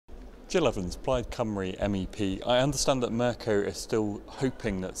Jill Evans, Plaid Cymru MEP. I understand that Murco is still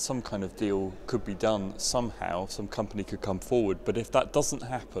hoping that some kind of deal could be done somehow, some company could come forward, but if that doesn't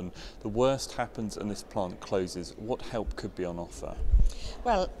happen, the worst happens and this plant closes, what help could be on offer?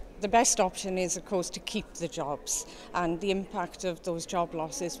 Well, the best option is, of course, to keep the jobs, and the impact of those job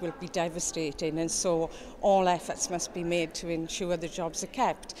losses will be devastating, and so all efforts must be made to ensure the jobs are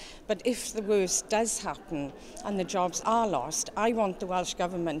kept. But if the worst does happen and the jobs are lost, I want the Welsh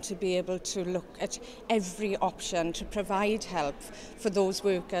Government to be able to look at every option to provide help for those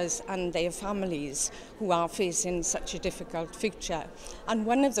workers and their families who are facing such a difficult future. And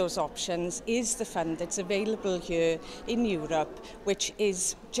one of those options is the fund that's available here in Europe, which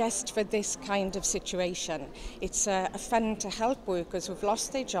is just for this kind of situation. It's a fund to help workers who've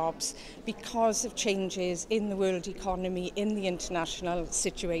lost their jobs because of changes in the world economy, in the international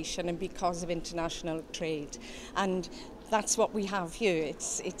situation, and because of international trade. And that's what we have here.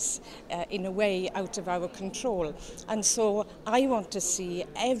 It's in a way out of our control. And so I want to see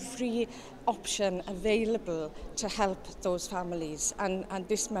every option available to help those families. And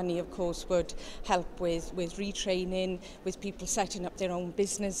this money, of course, would help with retraining, with people setting up their own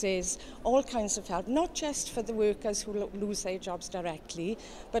businesses, all kinds of help, not just for the workers who lose their jobs directly,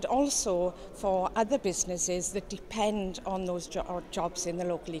 but also for other businesses that depend on those jobs in the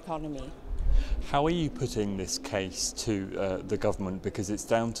local economy. How are you putting this case to the government? Because it's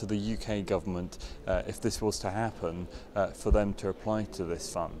down to the UK government, if this was to happen, for them to apply to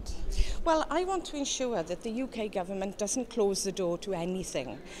this fund. Well, I want to ensure that the UK government doesn't close the door to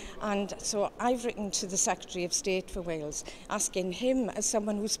anything. And so I've written to the Secretary of State for Wales, asking him, as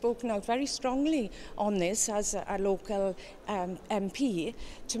someone who's spoken out very strongly on this as a local MP,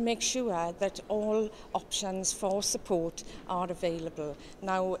 to make sure that all options for support are available.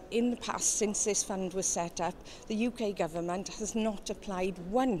 Now, in the past, since this fund was set up, the UK government has not applied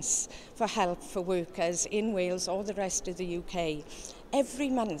once for help for workers in Wales or the rest of the UK. Every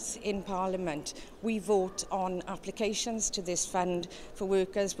month in Parliament we vote on applications to this fund for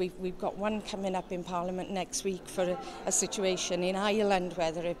workers. We've got one coming up in Parliament next week for a situation in Ireland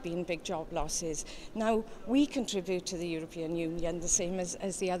where there have been big job losses. Now, we contribute to the European Union the same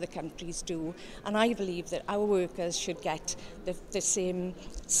as the other countries do, and I believe that our workers should get the same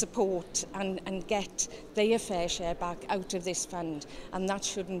support and get their fair share back out of this fund, and that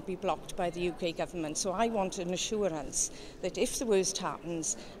shouldn't be blocked by the UK government. So I want an assurance that if the worst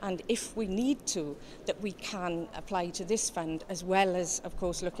happens, and if we need to, that we can apply to this fund, as well as, of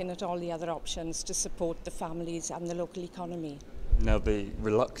course, looking at all the other options to support the families and the local economy. Now, the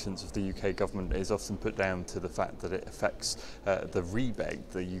reluctance of the UK government is often put down to the fact that it affects the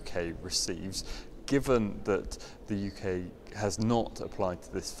rebate the UK receives. Given that the UK has not applied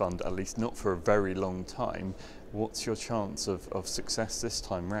to this fund, at least not for a very long time, what's your chance of success this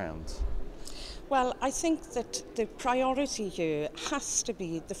time round? Well, I think that the priority here has to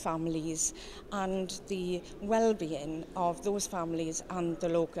be the families and the well-being of those families and the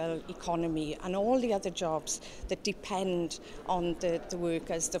local economy and all the other jobs that depend on the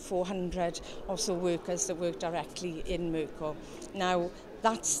workers, the 400 or so workers that work directly in Murco. Now,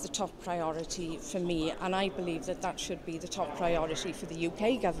 that's the top priority for me, and I believe that that should be the top priority for the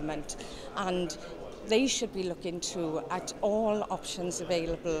UK government. And they should be looking at all options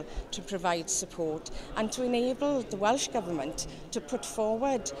available to provide support and to enable the Welsh Government to put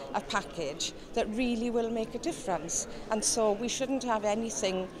forward a package that really will make a difference. And so we shouldn't have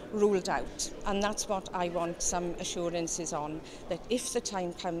anything ruled out. And that's what I want some assurances on, that if the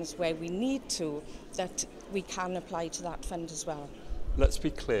time comes where we need to, that we can apply to that fund as well. Let's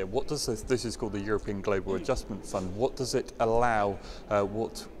be clear, what does this is called the European Global Adjustment Fund. What does it allow?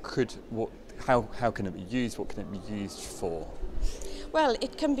 How can it be used? What can it be used for? Well,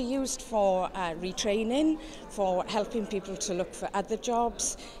 it can be used for retraining, for helping people to look for other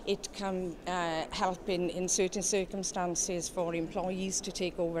jobs. It can help in certain circumstances for employees to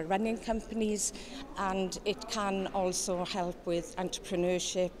take over running companies, and it can also help with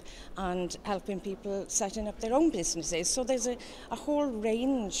entrepreneurship and helping people setting up their own businesses. So there's a whole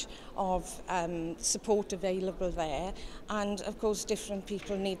range of support available there, and of course different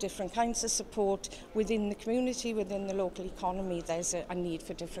people need different kinds of support within the community, within the local economy. There's a need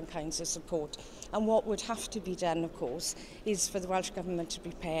for different kinds of support, and what would have to be done, of course, is for the Welsh Government to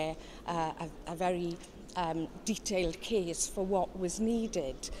prepare a very detailed case for what was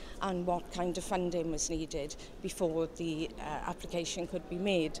needed and what kind of funding was needed before the application could be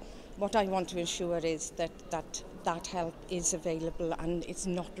made. What I want to ensure is that help is available and it's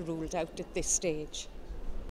not ruled out at this stage.